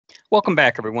Welcome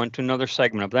back, everyone, to another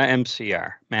segment of the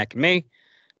MCR. Mac and me.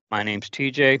 My name's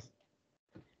TJ.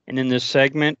 And in this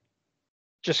segment,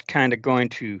 just kind of going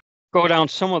to go down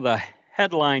some of the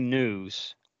headline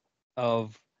news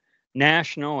of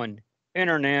national and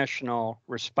international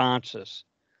responses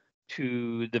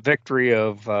to the victory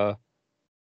of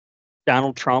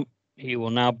Donald Trump. He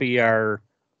will now be our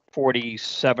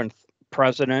 47th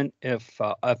president if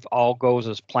all goes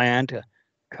as planned.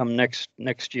 Come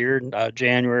next year,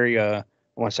 January, I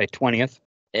want to say 20th.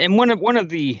 And one of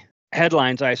the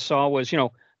headlines I saw was, the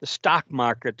stock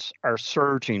markets are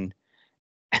surging,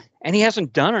 and he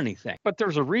hasn't done anything. But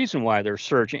there's a reason why they're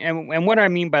surging. And what I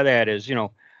mean by that is,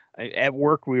 at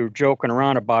work we were joking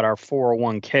around about our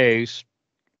 401ks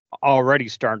already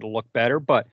starting to look better.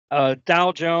 But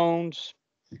Dow Jones,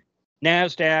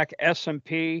 NASDAQ,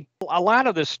 S&P, a lot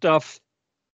of this stuff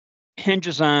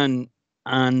hinges on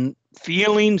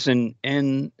feelings and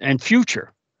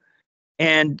future,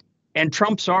 and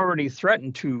Trump's already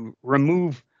threatened to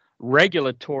remove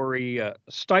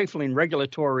stifling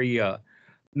regulatory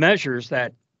measures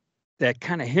that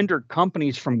kind of hindered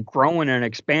companies from growing and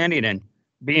expanding and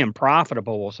being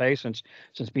profitable. We'll say since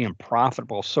being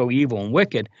profitable is so evil and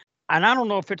wicked. And I don't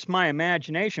know if it's my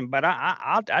imagination, but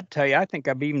I'll tell you, I think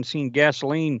I've even seen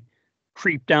gasoline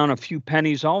creep down a few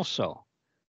pennies also.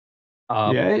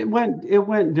 It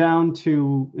went down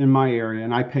to, in my area,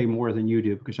 and I pay more than you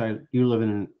do because you live in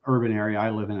an urban area. I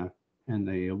live in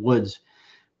the woods,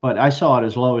 but I saw it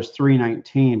as low as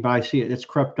 $3.19. But I see it's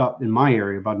crept up in my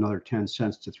area about another 10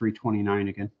 cents to $3.29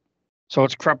 again. So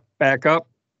it's crept back up.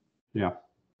 Yeah.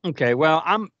 Okay. Well,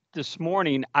 this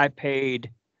morning I paid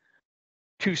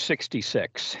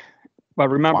 $2.66, but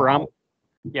remember Wow.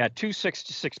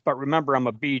 $2.66. But remember, I'm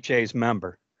a BJ's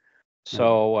member.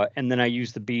 So, and then I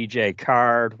use the BJ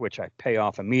card, which I pay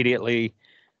off immediately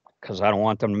because I don't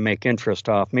want them to make interest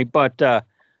off me. But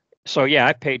so yeah,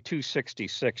 I paid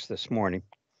 $2.66 this morning.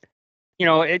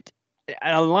 A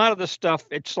lot of the stuff,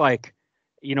 it's like,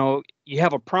 you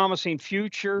have a promising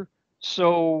future,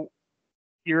 so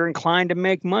you're inclined to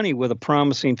make money with a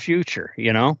promising future,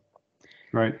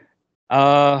 Right.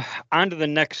 On to the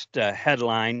next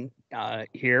headline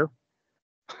here.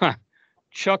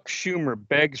 Chuck Schumer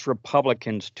begs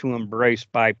Republicans to embrace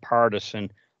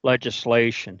bipartisan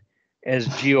legislation as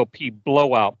GOP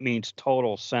blowout means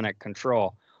total Senate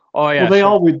control. Oh yeah,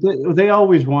 well, they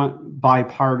always want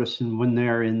bipartisan when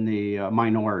they're in the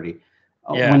minority.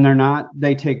 When they're not,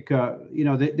 they take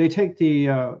they take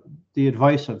the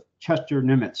advice of Chester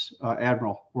Nimitz,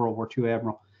 Admiral, World War II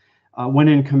Admiral. When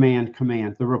in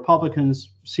command. The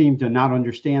Republicans seem to not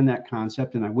understand that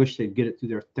concept, and I wish they'd get it through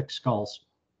their thick skulls.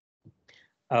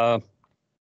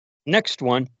 Next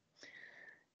one,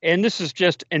 and this is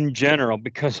just in general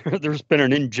because there's been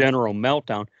an in general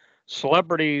meltdown.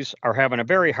 Celebrities are having a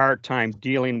very hard time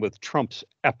dealing with Trump's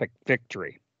epic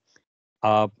victory.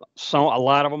 So a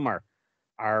lot of them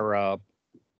are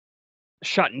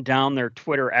shutting down their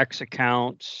Twitter X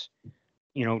accounts.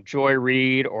 Joy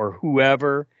Reid or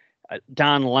whoever,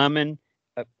 Don Lemon.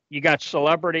 You got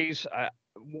celebrities.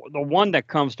 The one that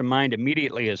comes to mind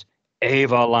immediately is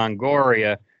Eva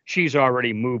Longoria. She's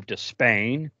already moved to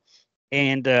Spain,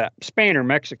 and Spain or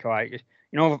Mexico.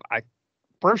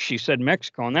 First she said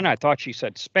Mexico, and then I thought she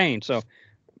said Spain. So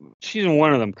she's in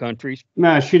one of them countries.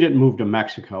 No, she didn't move to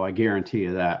Mexico. I guarantee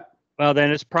you that. Well,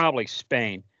 then it's probably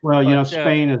Spain. Well,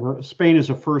 Spain is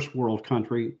a first world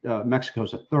country. Mexico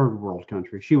is a third world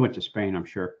country. She went to Spain, I'm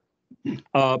sure.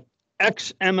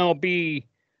 Ex-MLB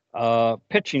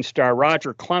pitching star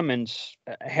Roger Clemens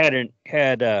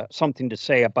had something to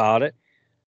say about it.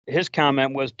 His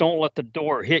comment was, "Don't let the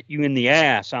door hit you in the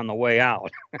ass on the way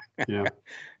out." Yeah.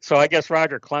 So I guess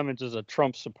Roger Clemens is a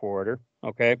Trump supporter.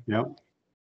 Okay. Yeah.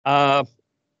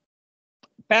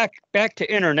 Back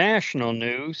to international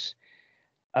news.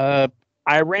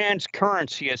 Iran's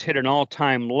currency has hit an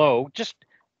all-time low. Just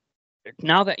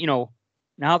now that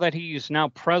he's now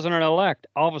president-elect,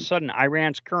 all of a sudden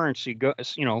Iran's currency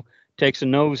takes a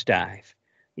nosedive.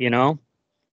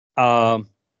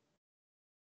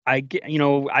 I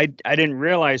didn't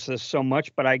realize this so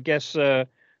much, but I guess the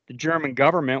German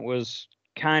government was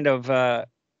kind of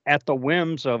at the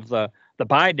whims of the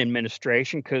Biden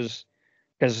administration because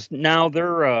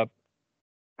now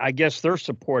I guess their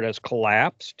support has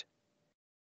collapsed.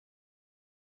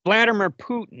 Vladimir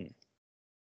Putin,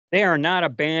 they are not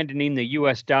abandoning the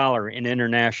U.S. dollar in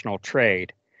international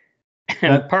trade.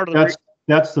 And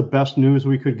that's the best news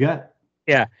we could get.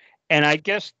 Yeah, and I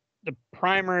guess the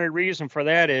primary reason for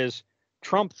that is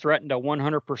Trump threatened a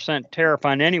 100% tariff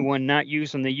on anyone not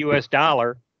using the U.S.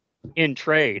 dollar in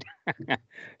trade.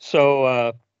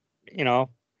 So,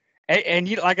 And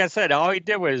you, like I said, all he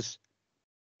did was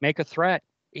make a threat.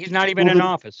 He's not even in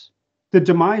office. The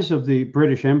demise of the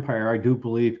British Empire, I do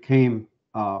believe, came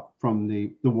from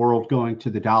the world going to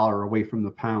the dollar away from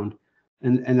the pound,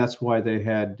 and that's why they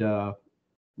had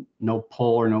no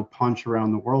pull or no punch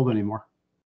around the world anymore.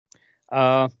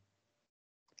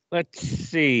 Let's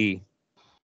see.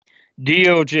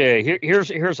 DOJ.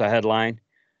 Here's a headline: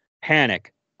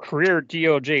 Panic. Career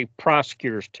DOJ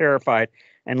prosecutors terrified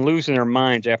and losing their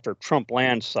minds after Trump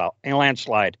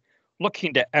landslide,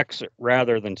 looking to exit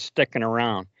rather than sticking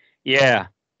around. Yeah.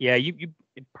 You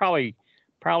it probably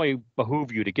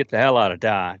behoove you to get the hell out of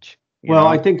Dodge. Well,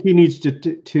 I think he needs to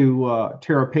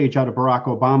tear a page out of Barack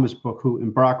Obama's book,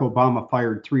 and Barack Obama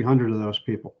fired 300 of those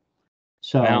people.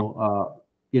 So,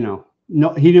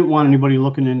 no, he didn't want anybody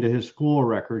looking into his school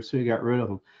records, so he got rid of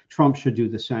them. Trump should do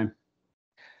the same.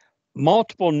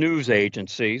 Multiple news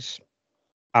agencies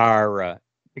are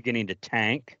beginning to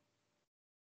tank.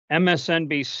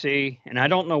 MSNBC, and I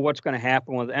don't know what's going to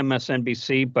happen with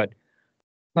MSNBC, but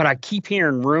I keep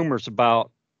hearing rumors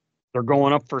about they're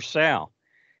going up for sale.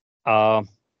 And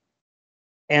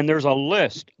there's a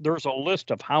list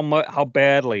of how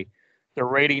badly the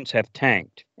ratings have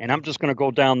tanked. And I'm just going to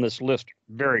go down this list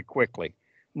very quickly.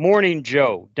 Morning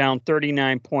Joe down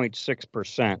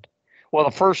 39.6%. Well,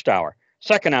 the first hour.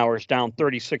 Second hour is down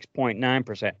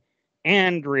 36.9%.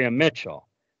 Andrea Mitchell,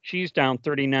 she's down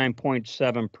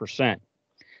 39.7%.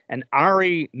 And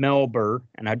Ari Melber,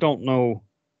 and I don't know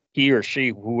he or she,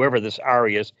 whoever this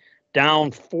Ari is,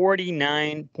 down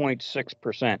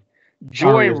 49.6%.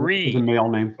 Joy Reid is a male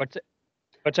name. What's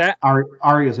that?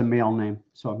 Ari is a male name,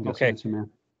 so I'm guessing it's a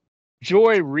man.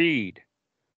 Joy Reid,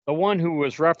 the one who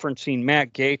was referencing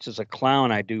Matt Gaetz as a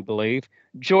clown, I do believe.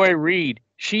 Joy Reid,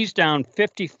 she's down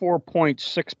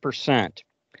 54.6%.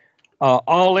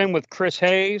 All in with Chris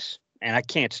Hayes, and I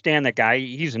can't stand that guy.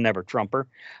 He's a never Trumper.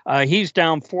 He's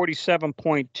down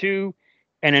 47.2%.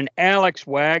 And an Alex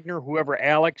Wagner, whoever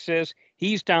Alex is,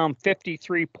 he's down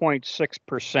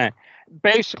 53.6%.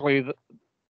 Basically,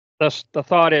 the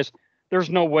thought is there's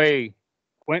no way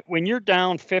when you're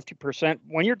down 50%,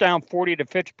 when you're down 40 to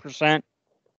 50%,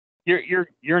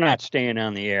 you're not staying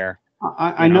on the air.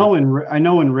 I know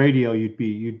in radio you'd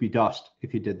be dust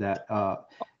if you did that.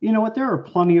 You know what? There are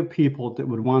plenty of people that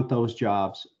would want those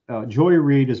jobs. Joy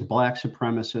Reid is a black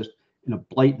supremacist and a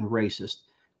blatant racist.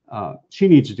 She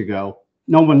needs to go.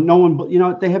 No one,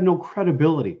 they have no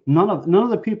credibility. None of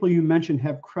the people you mentioned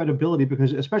have credibility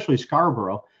because, especially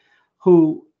Scarborough,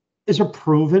 who is a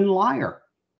proven liar.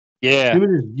 Yeah.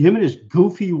 Him and his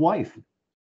goofy wife.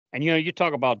 And, you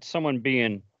talk about someone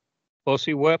being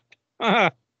pussy whipped,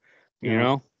 A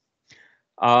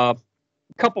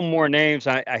couple more names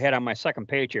I had on my second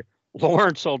page here.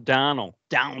 Lawrence O'Donnell,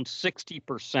 down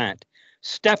 60%.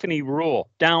 Stephanie Rule,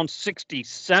 down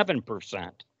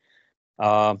 67%.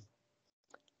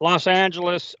 Los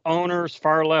Angeles owners,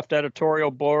 far left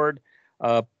editorial board,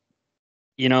 they're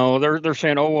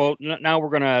saying, oh, well, now we're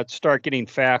going to start getting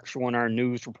factual in our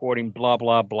news reporting, blah,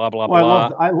 blah, blah, blah,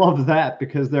 blah. I love that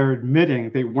because they're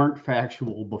admitting they weren't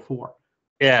factual before.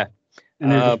 Yeah.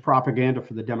 And they're just propaganda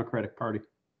for the Democratic Party.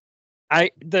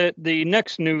 The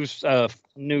next news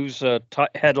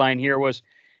headline here was,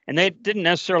 and they didn't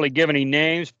necessarily give any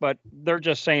names, but they're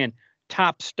just saying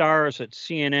top stars at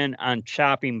CNN on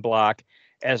chopping block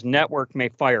as network may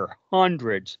fire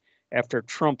hundreds after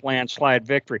Trump landslide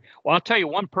victory. Well, I'll tell you,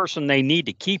 one person they need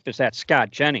to keep is that Scott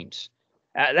Jennings.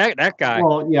 That guy.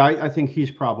 Well, yeah, I think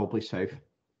he's probably safe.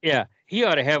 Yeah, he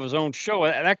ought to have his own show.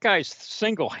 That guy's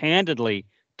single-handedly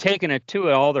taking it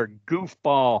to all their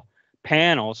goofball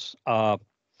panels. And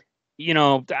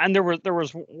there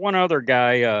was one other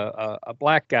guy, a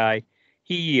black guy.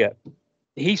 He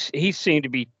seemed to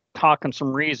be talking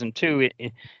some reason too.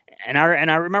 And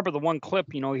I remember the one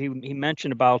clip. He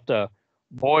mentioned about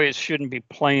boys shouldn't be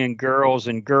playing girls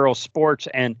in girls sports,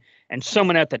 and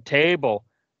someone at the table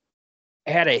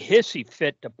had a hissy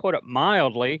fit, to put it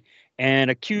mildly, and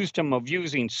accused him of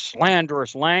using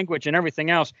slanderous language and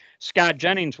everything else. Scott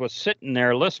Jennings was sitting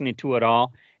there listening to it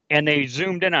all, and they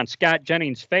zoomed in on Scott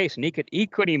Jennings' face, and he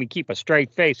couldn't even keep a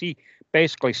straight face. He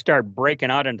basically started breaking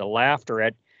out into laughter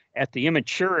at the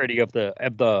immaturity of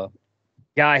the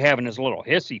guy having his little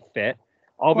hissy fit,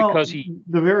 because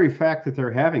the very fact that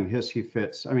they're having hissy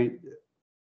fits. I mean,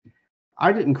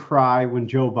 I didn't cry when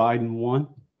Joe Biden won.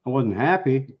 I wasn't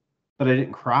happy, but I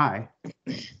didn't cry.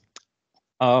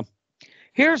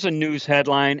 Here's a news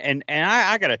headline, and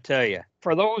I got to tell you,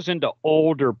 for those into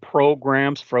older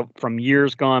programs from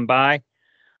years gone by,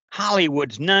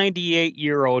 Hollywood's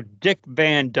 98-year-old Dick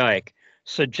Van Dyke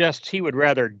suggests he would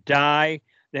rather die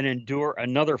than endure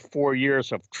another 4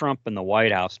 years of Trump in the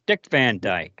White House. Dick Van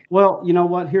Dyke. Well, you know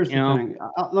what? Here's the thing.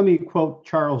 Let me quote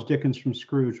Charles Dickens from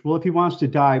Scrooge. Well, if he wants to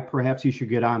die, perhaps he should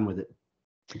get on with it.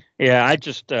 Yeah, I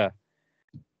just, not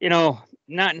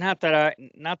that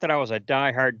I was a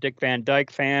diehard Dick Van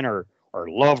Dyke fan or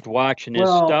loved watching his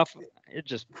stuff. It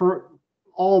just, for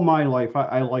all my life,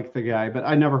 I like the guy, but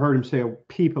I never heard him say a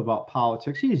peep about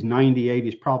politics. He's 98.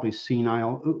 He's probably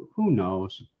senile. Who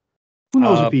knows? Who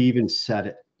knows if he even said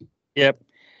it? Yep.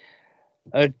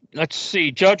 Let's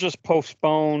see. Judges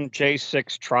postpone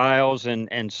J6 trials and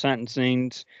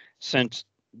sentencings since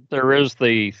there is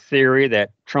the theory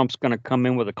that Trump's going to come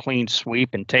in with a clean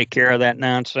sweep and take care of that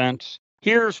nonsense.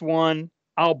 Here's one.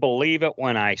 I'll believe it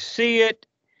when I see it.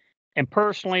 And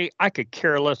personally, I could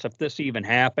care less if this even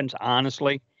happens,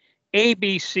 honestly.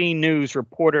 ABC News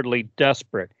reportedly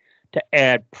desperate to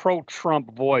add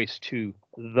pro-Trump voice to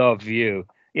The View.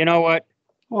 You know what?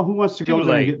 Well, who wants to go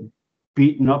there and get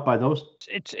beaten up by those?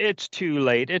 It's too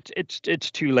late.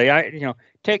 It's too late.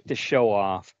 Take the show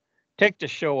off. Take the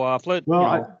show off. I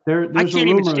can't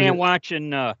even stand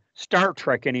watching Star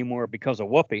Trek anymore because of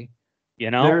Whoopi.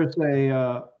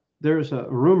 There's a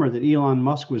rumor that Elon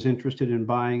Musk was interested in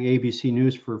buying ABC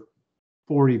News for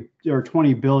 40 or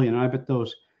 20 billion. I bet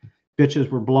those bitches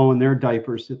were blowing their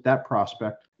diapers at that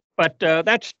prospect. But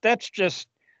that's just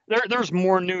there's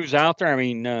more news out there. I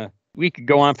mean, we could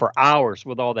go on for hours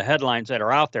with all the headlines that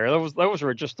are out there. Those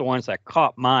were just the ones that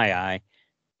caught my eye.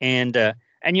 And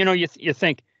you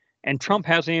think, and Trump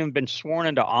hasn't even been sworn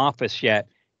into office yet,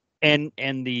 and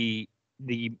the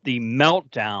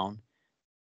meltdown.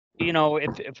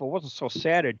 If it wasn't so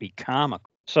sad, it'd be comical.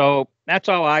 So that's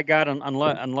all I got,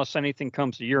 unless anything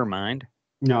comes to your mind.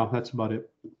 No, that's about it.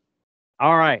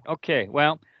 All right. Okay.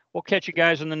 Well, we'll catch you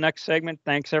guys in the next segment.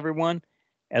 Thanks, everyone.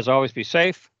 As always, be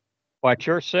safe, watch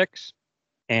your six,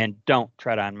 and don't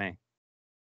tread on me.